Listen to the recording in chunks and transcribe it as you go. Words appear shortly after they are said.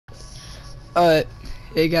Uh,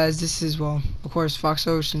 hey guys, this is, well, of course, Fox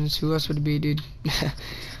Oceans. Who else would it be, dude?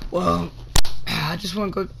 Well, I just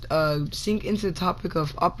want to go sink into the topic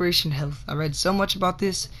of Operation Health. I read so much about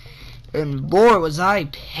this, and boy, was I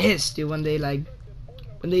pissed, dude, when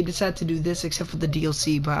they decided to do this, except for the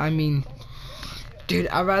DLC. But I mean, dude,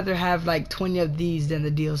 I'd rather have like 20 of these than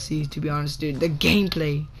the DLC, to be honest, dude. The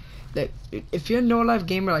gameplay. Like, if you're a no-life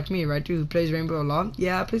gamer like me, right, dude, who plays Rainbow a lot,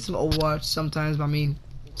 yeah, I play some Overwatch sometimes, but I mean,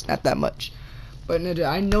 it's not that much. But no, dude,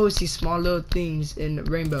 I notice these small little things in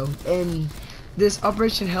Rainbow. And this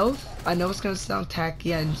Operation Health, I know it's gonna sound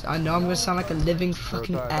tacky, and I know I'm gonna sound like a living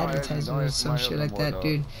fucking advertisement or some shit like that,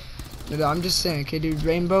 dude. No, I'm just saying, okay, dude,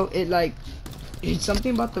 Rainbow, it's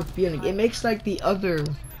something about the feeling. It makes like the other,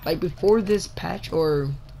 like before this patch or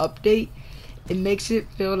update, it makes it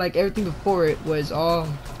feel like everything before it was all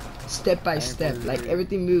step by step. Like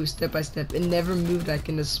everything moves step by step. It never moved like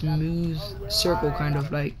in a smooth circle, kind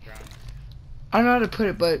of like. I don't know how to put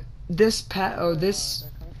it, but this patch,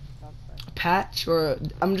 or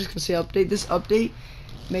I'm just gonna say update. This update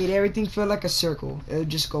made everything feel like a circle. It would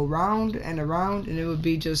just go round and around, and it would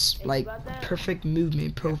be just like perfect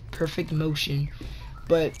movement, perfect motion.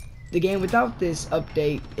 But the game without this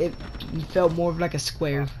update, it felt more of like a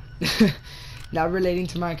square. Not relating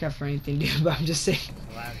to Minecraft or anything, dude, but I'm just saying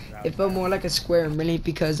it felt more like a square, really,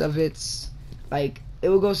 because of its, like, it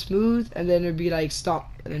would go smooth and then it'd be like stop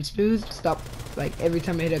and then smooth, stop, like every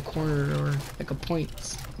time I hit a corner or like a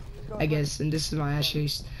point, I guess. And this is my ash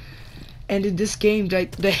chase. And in this game,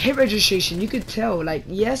 like the hit registration, you could tell, like,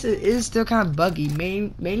 yes, it is still kind of buggy,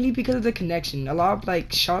 mainly because of the connection. A lot of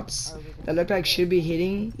like shots that look like should be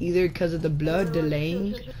hitting, either because of the blood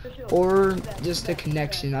delaying or just the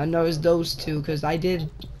connection. I know it's those two, because I did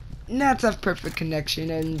not have perfect connection,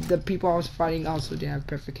 and the people I was fighting also didn't have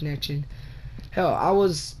perfect connection. Hell,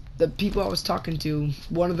 the people I was talking to,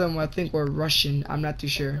 one of them I think were Russian. I'm not too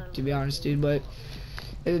sure, to be honest, dude. But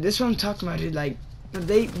this is what I'm talking about, dude. Like,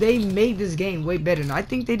 they made this game way better. And I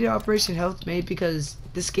think they did Operation Health made because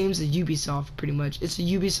this game's a Ubisoft, pretty much. It's a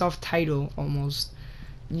Ubisoft title, almost.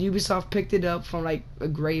 Ubisoft picked it up from, like, a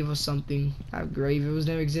grave or something. Not a grave, it was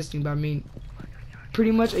never existing, but I mean,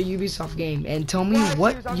 pretty much a Ubisoft game. And tell me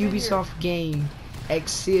what Ubisoft game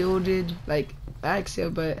excelled, like, not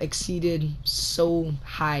excelled, but exceeded so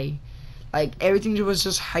high. Like, everything was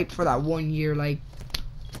just hyped for that 1 year, like,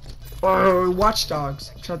 or Watch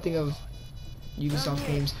Dogs. I'm trying to think of Ubisoft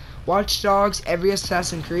games. Watch Dogs, every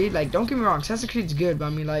Assassin's Creed. Like, don't get me wrong, Assassin's Creed's good, but I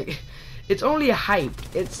mean, like, it's only a hype.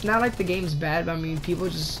 It's not like the game's bad, but I mean, people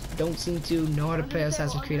just don't seem to know how to play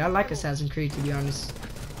Assassin's Creed. I like Assassin's Creed, to be honest.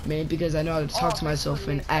 Man, because I know how to talk to myself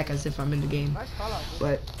and act as if I'm in the game.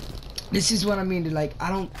 But this is what I mean, dude. Like, I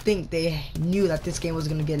don't think they knew that this game was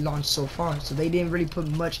gonna get launched so far, so they didn't really put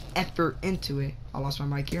much effort into it. I lost my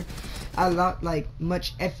mic here.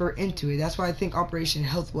 Much effort into it. That's why I think Operation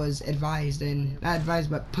Health was advised, and not advised,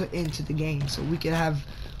 but put into the game, so we could have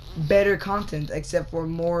better content, except for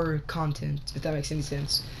more content, if that makes any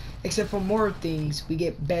sense. Except for more things, we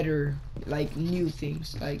get better, like, new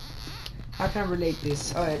things. Like, how can I relate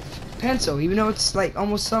this? Alright, Pencil, even though it's like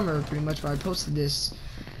almost summer, pretty much, where I posted this.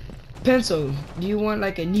 Pencil, do you want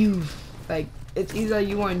like a new, like, it's either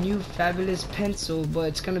you want a new fabulous pencil, but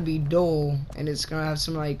it's gonna be dull and it's gonna have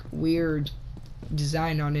some like weird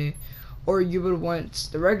design on it, or you would want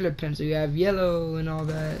the regular pencil, you have yellow and all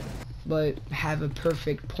that, but have a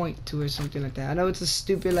perfect point to it, something like that. I know it's a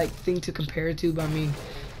stupid like thing to compare it to, but I mean,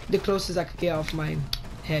 the closest I could get off my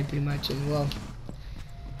head, pretty much. And well,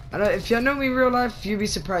 I don't know, if y'all know me in real life, you'd be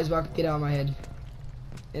surprised what I could get out of my head.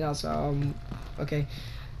 And also, okay.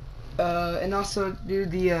 And also,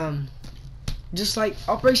 dude, just like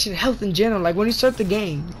Operation Health in general, like when you start the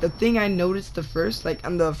game, the thing I noticed the first, like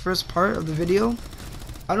on the first part of the video,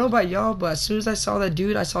 I don't know about y'all, but as soon as I saw that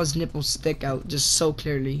dude, I saw his nipples stick out just so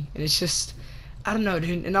clearly. And it's just, I don't know,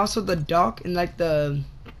 dude. And also the dock and like the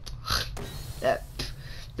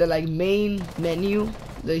like main menu,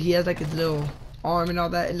 he has like his little arm and all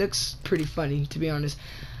that. It looks pretty funny, to be honest.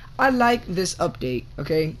 I like this update,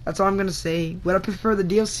 okay? That's all I'm gonna say. Would I prefer the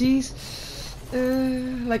DLCs?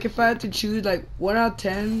 Like if I had to choose like 1 out of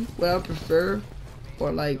 10, what I would prefer,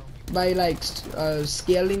 or like by like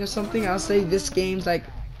scaling or something, I'll say this game's like,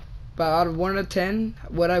 by out of 1 out of 10,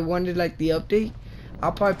 what I wanted like the update,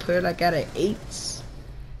 I'll probably put it like at an 8,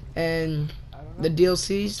 and the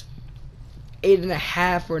DLCs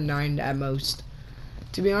 8.5 or 9 at most.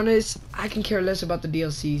 To be honest, I can care less about the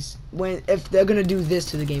DLCs if they're gonna do this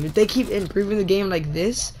to the game. If they keep improving the game like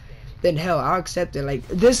this, then hell, I'll accept it. Like,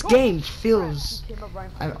 this game feels,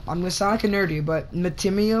 I'm gonna sound like a nerdy, but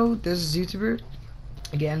Matimio, this YouTuber,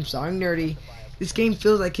 again, I'm sorry, nerdy. This game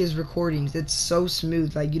feels like his recordings. It's so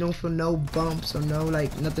smooth. Like, you don't feel no bumps or no,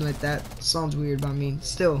 like, nothing like that. Sounds weird by me.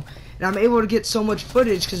 Still. And I'm able to get so much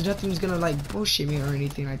footage because nothing's gonna, like, bullshit me or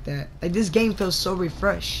anything like that. Like, this game feels so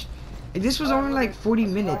refreshed. Like, this was only, like, 40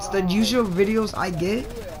 minutes. The usual videos I get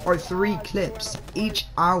are 3 clips each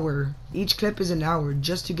hour. Each clip is an hour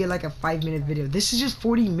just to get, like, a 5-minute video. This is just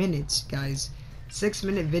 40 minutes, guys.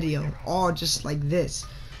 6-minute video. All just like this.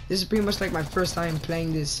 This is pretty much like my first time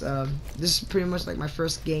playing this. This is pretty much like my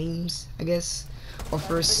first games, I guess, or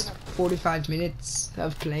first 45 minutes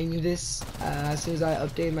of playing this. As soon as I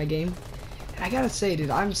updated my game, and I gotta say, dude,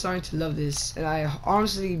 I'm starting to love this, and I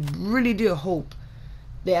honestly really do hope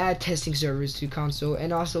they add testing servers to console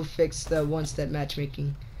and also fix the one-step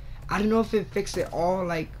matchmaking. I don't know if it fixed it all.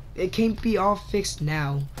 Like, it can't be all fixed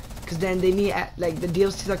now, because then they need like the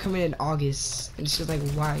DLCs are coming in August, and it's just like,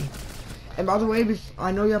 why? And by the way,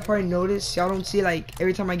 I know y'all probably noticed, y'all don't see, like,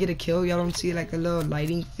 every time I get a kill, y'all don't see, like, a little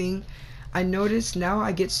lighting thing. I noticed now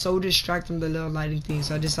I get so distracted from the little lighting thing,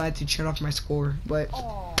 so I decided to turn off my score. But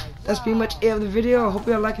that's pretty much it of the video. I hope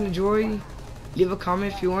y'all like and enjoy. Leave a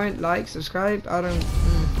comment if you want, like, subscribe. I don't,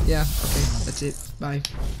 yeah, okay, that's it. Bye.